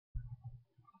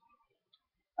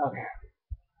Okay.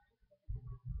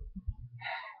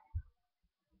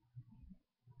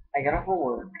 I got off of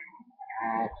work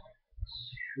at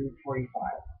 2:45.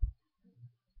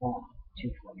 Well,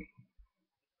 2:40.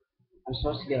 I'm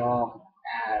supposed to get off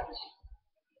at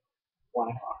 1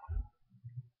 o'clock.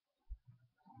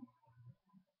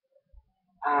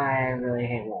 I really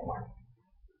hate Walmart.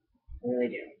 I really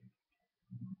do.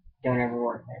 Don't ever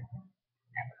work there.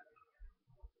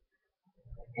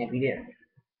 And if you do,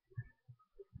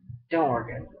 don't work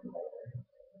it.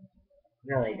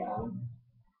 Really don't.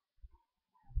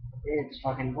 It's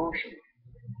fucking bullshit.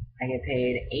 I get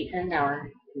paid 8 cents an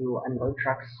hour to unload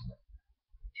trucks,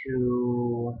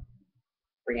 to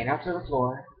bring it out to the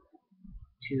floor,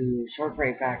 to sort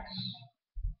break packs,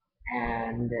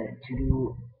 and to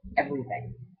do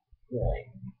everything,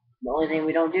 really. The only thing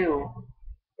we don't do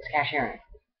is cashiering.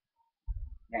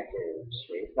 We have to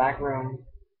sweep the back room,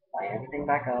 line everything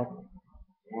back up,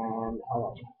 and all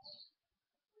that jazz.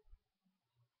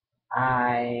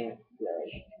 I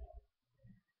really.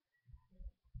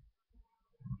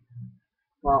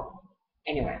 Well,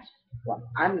 anyways, what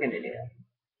I'm gonna do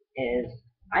is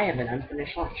I have an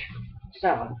unfinished lunch. So,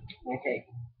 I take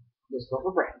this loaf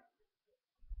of bread.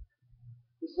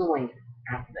 This is the length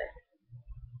half of it.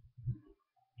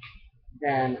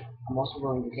 Then I'm also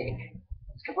going to take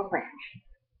a strip of ranch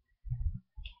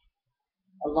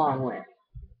along with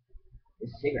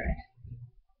this cigarette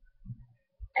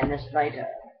and this lighter.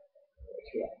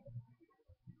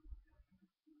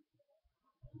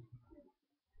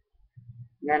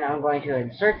 Then I'm going to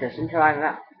insert this into my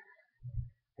mouth.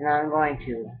 And I'm going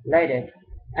to light it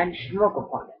and smoke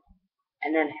upon it.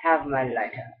 And then have my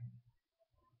lighter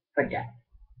put down.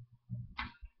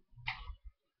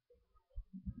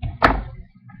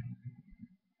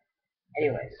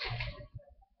 Anyways,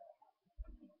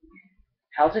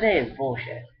 how today is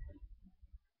bullshit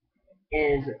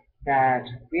is that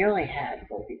we only had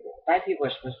 4 people. 5 people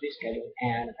are supposed to be scheduled,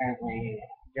 and apparently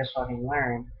just fucking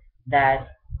learned that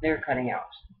they're cutting out.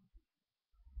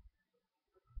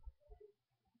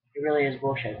 It really is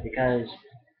bullshit because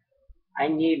I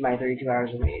need my 32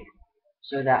 hours a week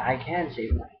so that I can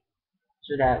save money.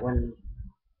 So that when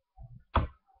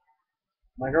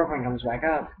my girlfriend comes back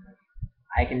up,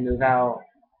 I can move out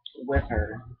with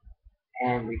her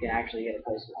and we can actually get a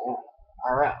place of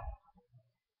our own.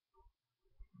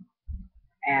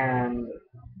 And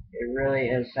it really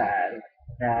is sad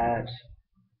that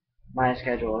my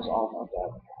schedule is all fucked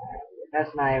up.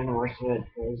 That's not even the worst of it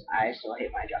because I still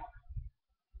hate my job.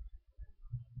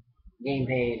 Getting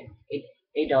paid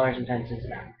 $8.10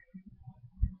 an hour.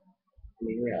 I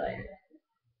mean, really,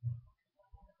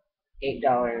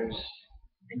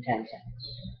 $8.10.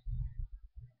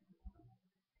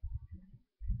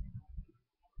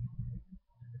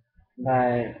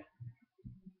 But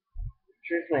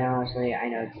truthfully, honestly, I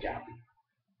know it's a job.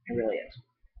 It really is.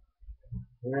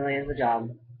 It really is a job,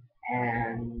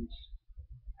 and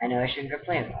I know I shouldn't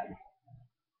complain about it.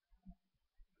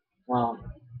 Well,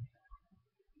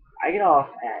 I get off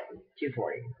at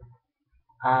 2:40.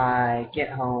 I get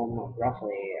home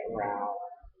roughly around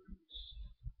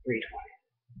 3:20.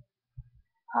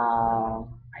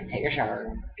 I take a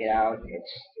shower, get out.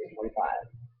 It's 3:45.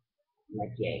 I'm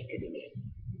like, yay, good to me.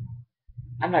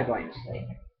 I'm not going to sleep.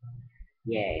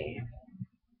 Yay.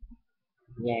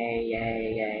 Yay,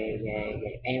 yay, yay, yay,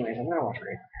 yay. Anyways, I'm gonna watch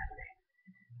Grey's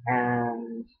Anatomy.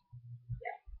 And,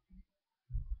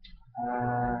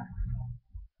 yeah.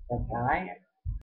 The guy